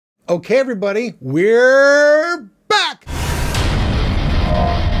Okay, everybody, we're back!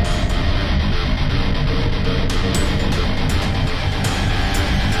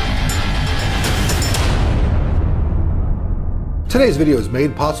 Today's video is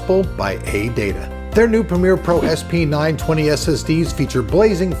made possible by AData. Their new Premiere Pro SP920 SSDs feature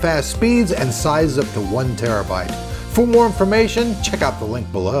blazing fast speeds and sizes up to 1 terabyte. For more information, check out the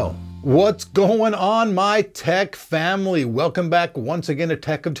link below. What's going on, my tech family? Welcome back once again to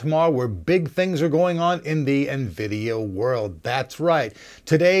Tech of Tomorrow, where big things are going on in the NVIDIA world. That's right.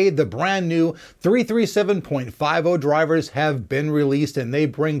 Today, the brand new 337.50 drivers have been released, and they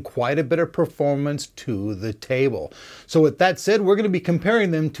bring quite a bit of performance to the table. So with that said, we're going to be comparing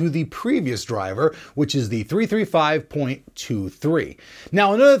them to the previous driver, which is the 335.23.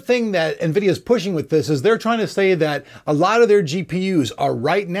 Now, another thing that NVIDIA is pushing with this is they're trying to say that a lot of their GPUs are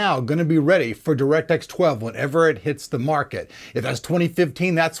right now going to be ready for DirectX 12 whenever it hits the market. If that's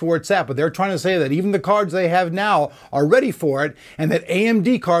 2015, that's where it's at. But they're trying to say that even the cards they have now are ready for it, and that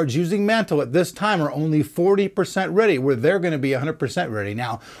AMD cards using Mantle at this time are only 40% ready, where they're going to be 100% ready.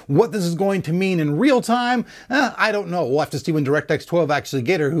 Now, what this is going to mean in real time, I don't know. We'll have to see when DirectX 12 actually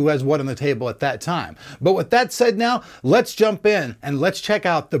get here, who has what on the table at that time. But with that said now, let's jump in and let's check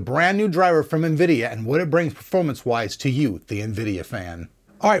out the brand new driver from NVIDIA and what it brings performance-wise to you, the NVIDIA fan.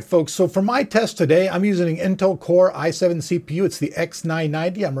 All right, folks, so for my test today, I'm using an Intel Core i7 CPU. It's the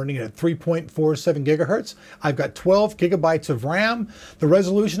X990. I'm running it at 3.47 gigahertz. I've got 12 gigabytes of RAM. The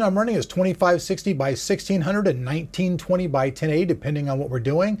resolution I'm running is 2560 by 1600 and 1920 by 1080, depending on what we're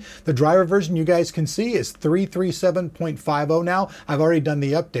doing. The driver version you guys can see is 337.50 now. I've already done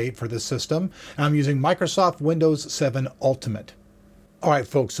the update for this system, and I'm using Microsoft Windows 7 Ultimate. All right,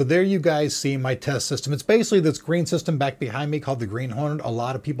 folks, so there you guys see my test system. It's basically this green system back behind me called the Green Hornet. A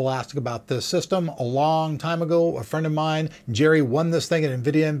lot of people asked about this system a long time ago. A friend of mine, Jerry, won this thing at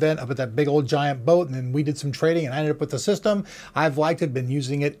NVIDIA event up at that big old giant boat, and then we did some trading and I ended up with the system. I've liked it, been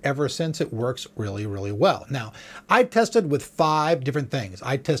using it ever since. It works really, really well. Now, I tested with 5 different things.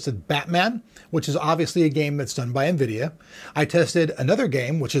 I tested Batman, which is obviously a game that's done by NVIDIA. I tested another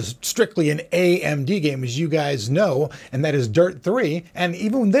game, which is strictly an AMD game, as you guys know, and that is Dirt 3. And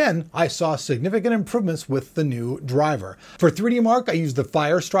even then, I saw significant improvements with the new driver. For 3D Mark, I used the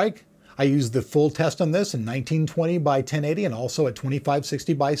Firestrike. I used the full test on this in 1920 by 1080 and also at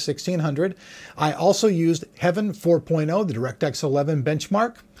 2560 by 1600. I also used Heaven 4.0, the DirectX 11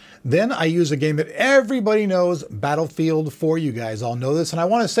 benchmark. Then I use a game that everybody knows, Battlefield 4. You guys all know this. And I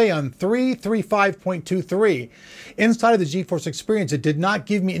want to say on 335.23, inside of the GeForce Experience, it did not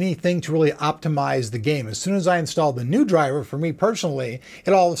give me anything to really optimize the game. As soon as I installed the new driver, for me personally,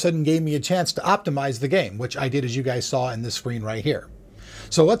 it all of a sudden gave me a chance to optimize the game, which I did, as you guys saw in this screen right here.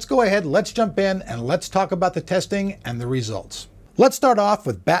 So let's go ahead, let's jump in, and let's talk about the testing and the results. Let's start off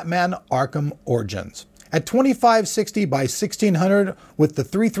with Batman Arkham Origins. At 2560 by 1600 with the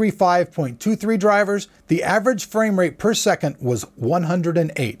 335.23 drivers, the average frame rate per second was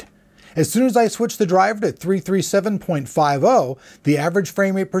 108. As soon as I switched the driver to 337.50, the average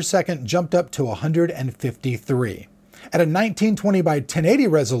frame rate per second jumped up to 153. At a 1920 by 1080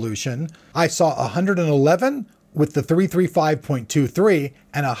 resolution, I saw 111 with the 335.23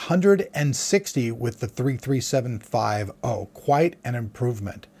 and 160 with the 33750. Quite an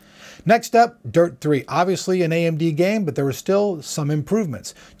improvement. Next up, Dirt 3. Obviously an AMD game, but there were still some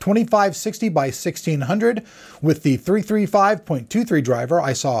improvements. 2560 by 1600 with the 335.23 driver,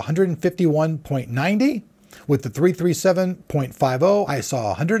 I saw 151.90. With the 337.50, I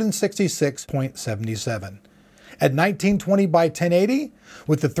saw 166.77. At 1920 by 1080,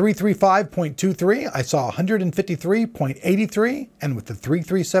 with the 335.23, I saw 153.83, and with the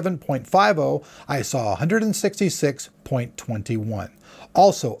 337.50, I saw 166.21.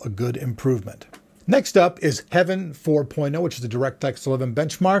 Also a good improvement. Next up is Heaven 4.0, which is the DirectX 11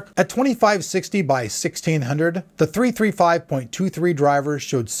 benchmark. At 2560 by 1600, the 335.23 driver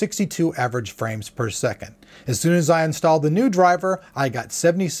showed 62 average frames per second. As soon as I installed the new driver, I got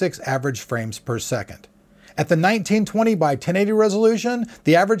 76 average frames per second. At the 1920 by 1080 resolution,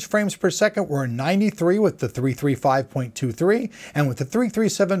 the average frames per second were 93 with the 335.23, and with the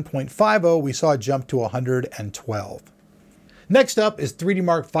 337.50, we saw a jump to 112. Next up is 3D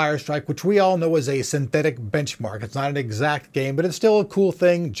Mark Firestrike, which we all know is a synthetic benchmark. It's not an exact game, but it's still a cool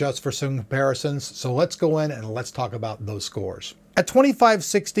thing just for some comparisons. So let's go in and let's talk about those scores. At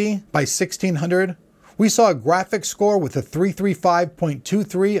 2560 by 1600, we saw a graphics score with a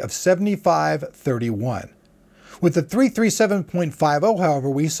 335.23 of 7531. With the 337.50, however,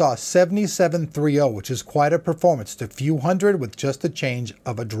 we saw 7730, which is quite a performance, to a few hundred with just the change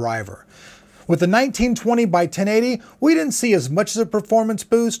of a driver. With the 1920 by 1080, we didn't see as much as a performance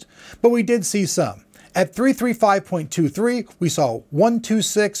boost, but we did see some. At 335.23, we saw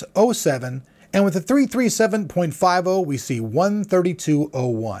 126.07, and with the 337.50, we see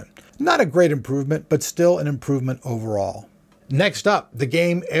 132.01. Not a great improvement, but still an improvement overall. Next up, the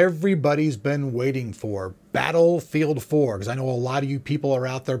game everybody's been waiting for, Battlefield 4, because I know a lot of you people are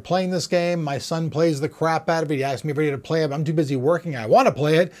out there playing this game. My son plays the crap out of it. He asked me if ready to play it. I'm too busy working. I want to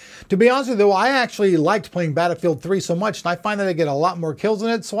play it. To be honest with you, though, I actually liked playing Battlefield 3 so much, and I find that I get a lot more kills in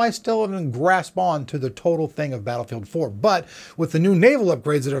it, so I still haven't grasped on to the total thing of Battlefield 4. But with the new naval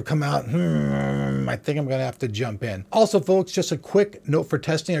upgrades that have come out, I think I'm going to have to jump in. Also, folks, just a quick note for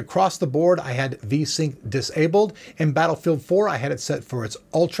testing. Across the board, I had VSync disabled. In Battlefield 4, I had it set for its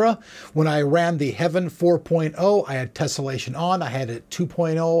Ultra. When I ran the Heaven 4.0, I had tessellation on. I had it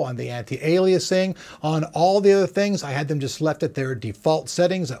 2.0 on the anti-aliasing. On all the other things, I had them just left at their default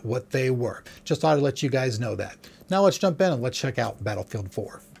settings at what they were. Just thought I'd let you guys know that. Now let's jump in and let's check out Battlefield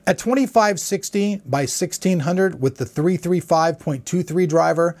 4. At 2560 by 1600 with the 335.23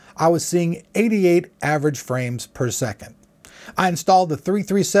 driver, I was seeing 88 average frames per second. I installed the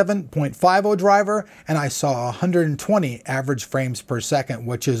 337.50 driver and I saw 120 average frames per second,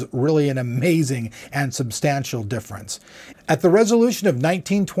 which is really an amazing and substantial difference. At the resolution of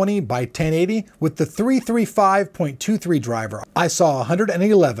 1920 by 1080 with the 335.23 driver, I saw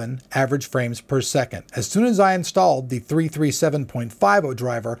 111 average frames per second. As soon as I installed the 337.50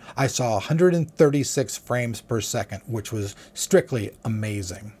 driver, I saw 136 frames per second, which was strictly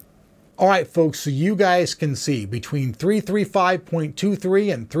amazing. All right, folks, so you guys can see between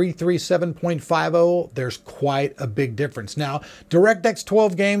 335.23 and 337.50, there's quite a big difference. Now, DirectX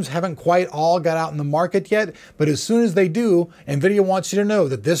 12 games haven't quite all got out in the market yet, but as soon as they do, NVIDIA wants you to know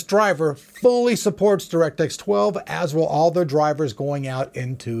that this driver fully supports DirectX 12, as will all their drivers going out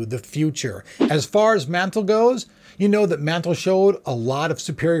into the future. As far as Mantle goes, you know that Mantle showed a lot of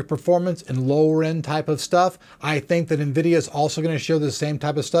superior performance in lower end type of stuff. I think that NVIDIA is also going to show the same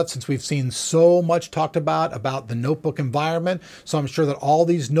type of stuff since we've seen so much talked about the notebook environment. So I'm sure that all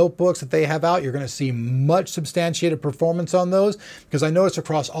these notebooks that they have out, you're going to see much substantiated performance on those, because I noticed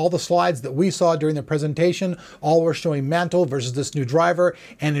across all the slides that we saw during the presentation, all were showing Mantle versus this new driver,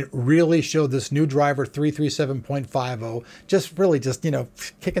 and it really showed this new driver 337.50 just really just, you know,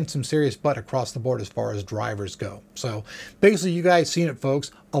 kicking some serious butt across the board as far as drivers go. So basically, you guys seen it,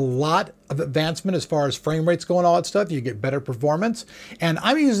 folks. A lot of advancement as far as frame rates go and all that stuff. You get better performance. And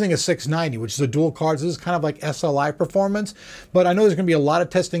I'm using a 690, which is a dual card. So this is kind of like SLI performance. But I know there's going to be a lot of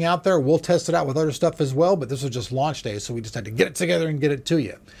testing out there. We'll test it out with other stuff as well. But this was just launch day, so we just had to get it together and get it to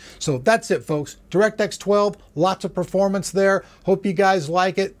you. So that's it, folks. DirectX 12, lots of performance there. Hope you guys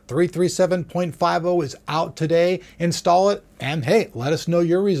like it. 337.50 is out today. Install it. And hey, let us know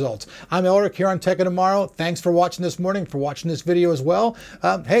your results. I'm Elric here on Tech of Tomorrow. Thanks for watching this morning, for watching this video as well.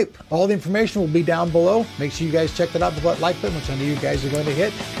 Hey, all the information will be down below. Make sure you guys check that out with that like button, which I know you guys are going to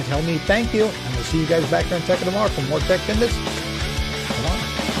hit, to tell me thank you. And we'll see you guys back here on Tech of Tomorrow for more tech goodness.